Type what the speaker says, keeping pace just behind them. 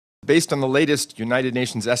Based on the latest United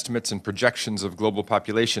Nations estimates and projections of global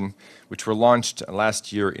population, which were launched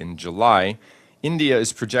last year in July, India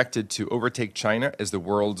is projected to overtake China as the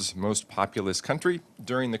world's most populous country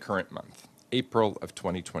during the current month, April of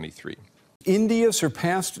 2023. India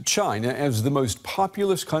surpassed China as the most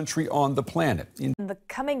populous country on the planet. In the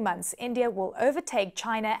coming months, India will overtake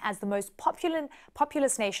China as the most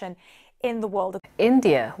populous nation in the world.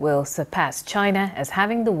 India will surpass China as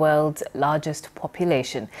having the world's largest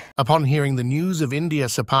population. Upon hearing the news of India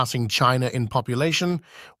surpassing China in population,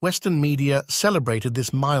 Western media celebrated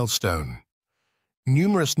this milestone.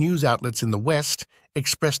 Numerous news outlets in the West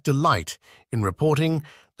expressed delight in reporting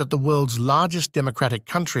that the world's largest democratic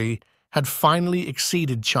country had finally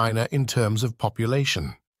exceeded China in terms of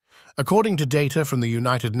population. According to data from the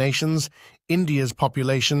United Nations, India's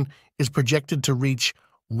population is projected to reach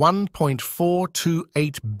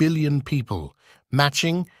 1.428 billion people,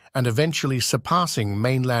 matching and eventually surpassing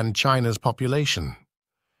mainland China's population.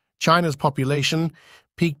 China's population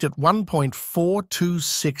peaked at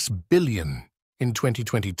 1.426 billion in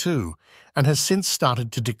 2022 and has since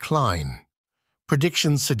started to decline.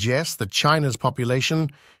 Predictions suggest that China's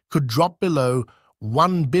population could drop below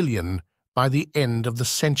 1 billion by the end of the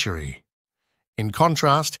century. In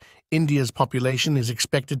contrast, India's population is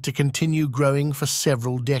expected to continue growing for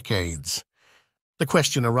several decades. The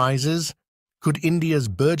question arises, could India's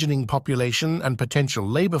burgeoning population and potential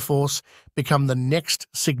labor force become the next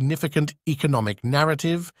significant economic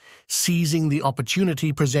narrative, seizing the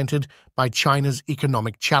opportunity presented by China's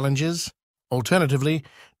economic challenges? Alternatively,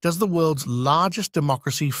 does the world's largest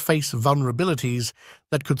democracy face vulnerabilities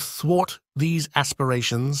that could thwart these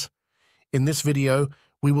aspirations? In this video,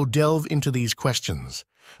 we will delve into these questions.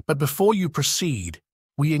 But before you proceed,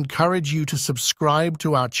 we encourage you to subscribe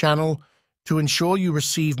to our channel to ensure you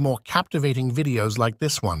receive more captivating videos like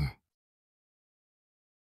this one.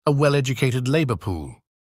 A well-educated labor pool.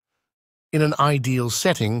 In an ideal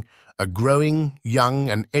setting, a growing, young,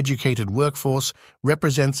 and educated workforce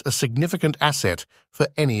represents a significant asset for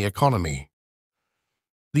any economy.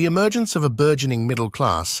 The emergence of a burgeoning middle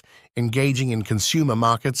class, engaging in consumer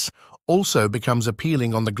markets, also becomes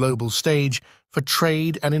appealing on the global stage for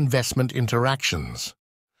trade and investment interactions.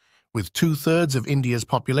 With 2/3 of India's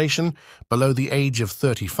population below the age of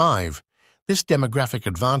 35, this demographic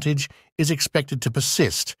advantage is expected to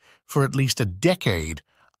persist for at least a decade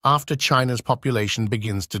after China's population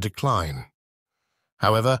begins to decline.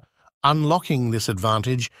 However, unlocking this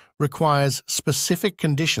advantage requires specific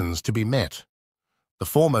conditions to be met. The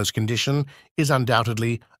foremost condition is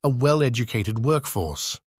undoubtedly a well-educated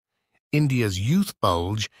workforce. India's youth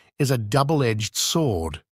bulge is a double-edged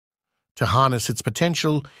sword. To harness its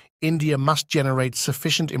potential, India must generate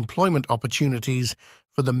sufficient employment opportunities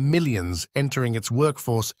for the millions entering its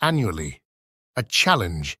workforce annually, a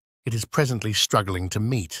challenge it is presently struggling to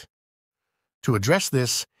meet. To address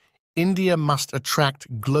this, India must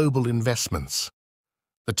attract global investments.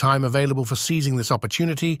 The time available for seizing this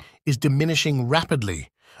opportunity is diminishing rapidly,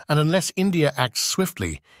 and unless India acts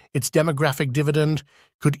swiftly, its demographic dividend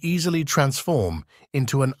could easily transform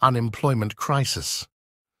into an unemployment crisis.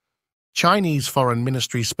 Chinese Foreign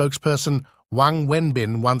Ministry spokesperson Wang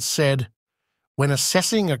Wenbin once said, "When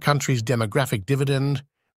assessing a country's demographic dividend,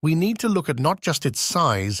 we need to look at not just its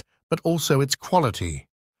size, but also its quality.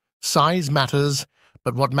 Size matters,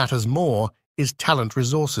 but what matters more is talent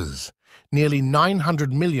resources. Nearly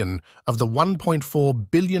 900 million of the 1.4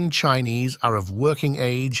 billion Chinese are of working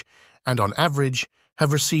age and, on average,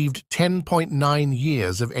 have received 10.9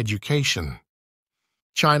 years of education.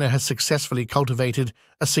 China has successfully cultivated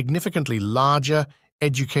a significantly larger,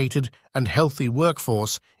 educated, and healthy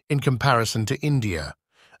workforce in comparison to India,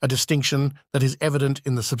 a distinction that is evident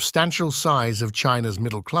in the substantial size of China's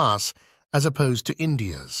middle class as opposed to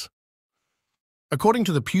India's. According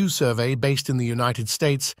to the Pew survey based in the United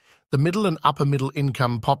States, the middle and upper middle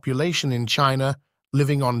income population in China,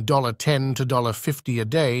 living on $10 to $50 a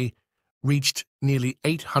day, reached nearly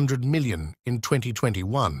 800 million in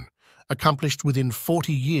 2021, accomplished within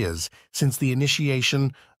 40 years since the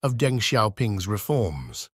initiation of Deng Xiaoping's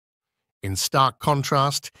reforms. In stark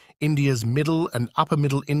contrast, India's middle and upper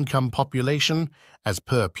middle income population, as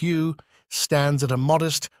per Pew, stands at a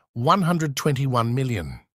modest 121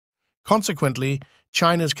 million. Consequently,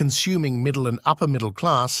 China's consuming middle and upper middle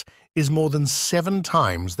class is more than 7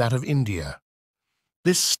 times that of India.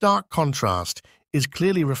 This stark contrast is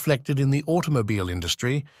clearly reflected in the automobile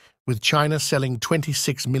industry, with China selling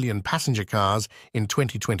 26 million passenger cars in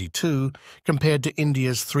 2022 compared to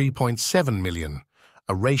India's 3.7 million,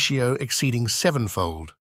 a ratio exceeding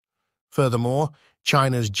 7-fold. Furthermore,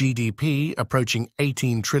 China's GDP, approaching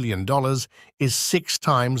 $18 trillion, is 6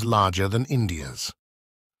 times larger than India's.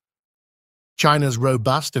 China's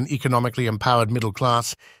robust and economically empowered middle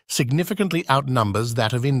class significantly outnumbers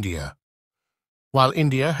that of India. While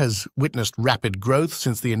India has witnessed rapid growth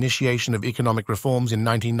since the initiation of economic reforms in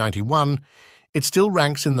 1991, it still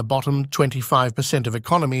ranks in the bottom 25% of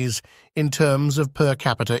economies in terms of per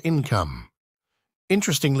capita income.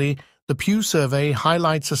 Interestingly, the Pew survey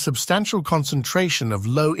highlights a substantial concentration of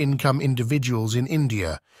low-income individuals in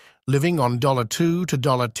India, living on $2 to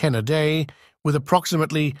 $10 a day, with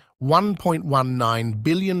approximately 1.19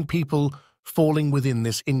 billion people falling within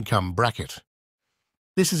this income bracket.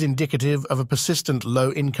 This is indicative of a persistent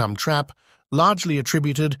low-income trap, largely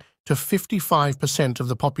attributed to 55% of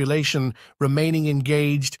the population remaining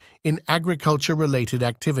engaged in agriculture-related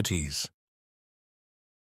activities.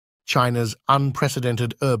 China's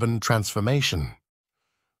unprecedented urban transformation.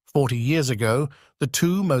 40 years ago, the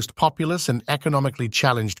two most populous and economically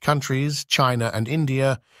challenged countries, China and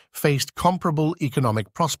India, faced comparable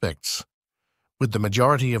economic prospects. With the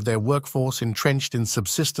majority of their workforce entrenched in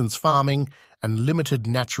subsistence farming and limited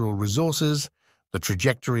natural resources, the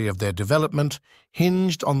trajectory of their development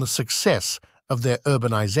hinged on the success of their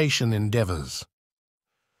urbanization endeavors.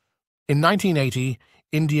 In 1980,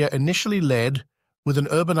 India initially led with an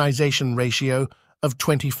urbanization ratio of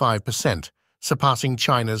 25%, surpassing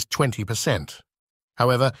China's 20%.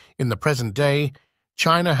 However, in the present day,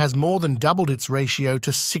 China has more than doubled its ratio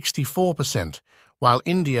to 64%, while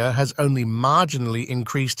India has only marginally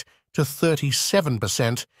increased to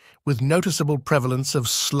 37%, with noticeable prevalence of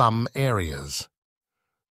slum areas.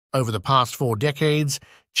 Over the past 4 decades,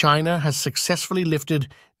 China has successfully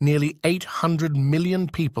lifted nearly 800 million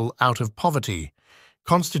people out of poverty,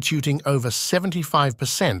 constituting over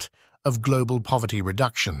 75% of global poverty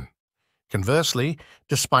reduction. Conversely,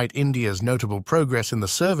 despite India's notable progress in the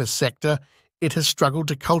service sector, it has struggled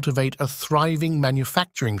to cultivate a thriving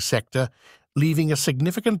manufacturing sector, leaving a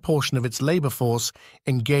significant portion of its labor force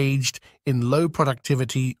engaged in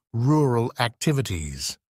low-productivity rural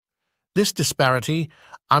activities. This disparity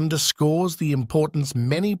underscores the importance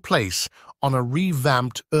many place on a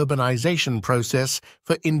revamped urbanization process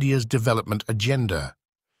for India's development agenda.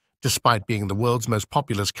 Despite being the world's most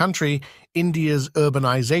populous country, India's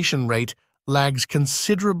urbanization rate lags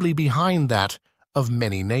considerably behind that of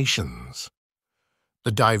many nations.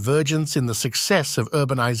 The divergence in the success of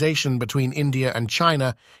urbanization between India and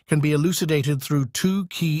China can be elucidated through 2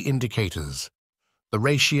 key indicators: the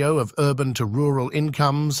ratio of urban to rural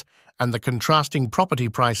incomes and the contrasting property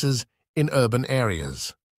prices in urban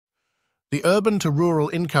areas. The urban to rural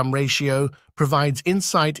income ratio provides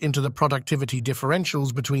insight into the productivity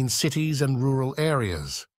differentials between cities and rural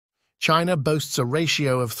areas. China boasts a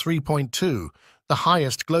ratio of 3.2, the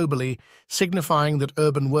highest globally, signifying that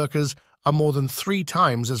urban workers are more than 3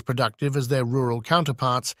 times as productive as their rural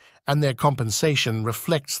counterparts, and their compensation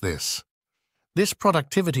reflects this. This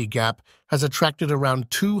productivity gap has attracted around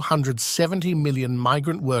 270 million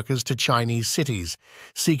migrant workers to Chinese cities,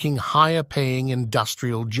 seeking higher-paying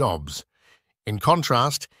industrial jobs. In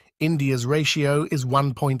contrast, India's ratio is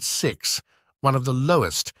 1.6, one of the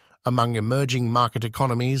lowest among emerging market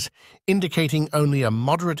economies, indicating only a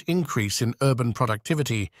moderate increase in urban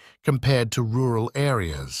productivity compared to rural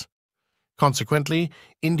areas. Consequently,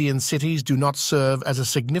 Indian cities do not serve as a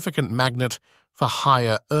significant magnet for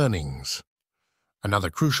higher earnings.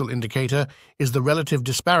 Another crucial indicator is the relative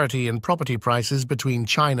disparity in property prices between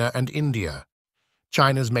China and India.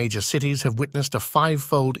 China's major cities have witnessed a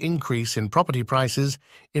 5-fold increase in property prices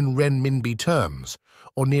in renminbi terms,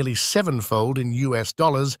 or nearly 7-fold in US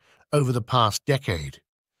dollars over the past decade.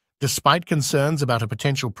 Despite concerns about a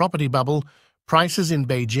potential property bubble, prices in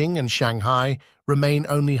Beijing and Shanghai remain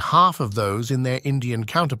only half of those in their Indian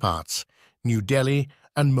counterparts, New Delhi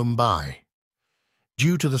and Mumbai.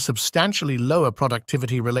 Due to the substantially lower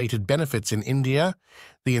productivity-related benefits in India,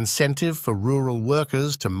 the incentive for rural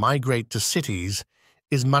workers to migrate to cities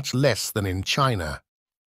is much less than in China.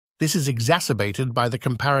 This is exacerbated by the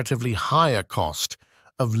comparatively higher cost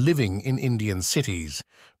of living in Indian cities,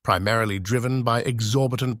 primarily driven by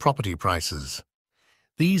exorbitant property prices.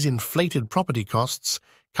 These inflated property costs,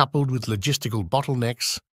 coupled with logistical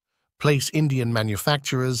bottlenecks, place Indian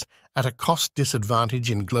manufacturers at a cost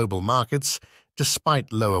disadvantage in global markets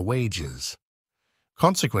despite lower wages.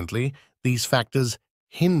 Consequently, these factors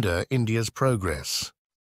hinder India's progress.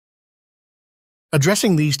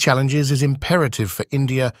 Addressing these challenges is imperative for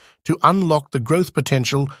India to unlock the growth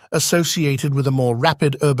potential associated with a more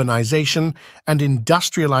rapid urbanization and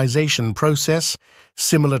industrialization process,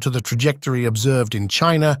 similar to the trajectory observed in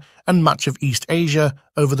China and much of East Asia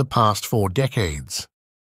over the past 4 decades.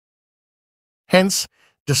 Hence,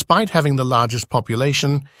 despite having the largest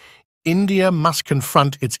population, India must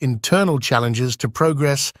confront its internal challenges to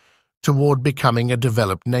progress toward becoming a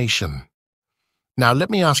developed nation. Now, let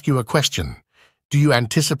me ask you a question. Do you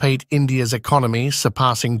anticipate India's economy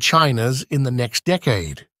surpassing China's in the next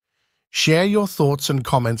decade? Share your thoughts and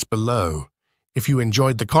comments below. If you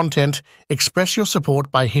enjoyed the content, express your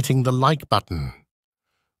support by hitting the like button.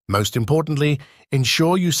 Most importantly,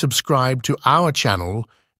 ensure you subscribe to our channel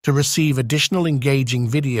to receive additional engaging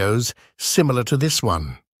videos similar to this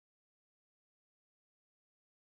one.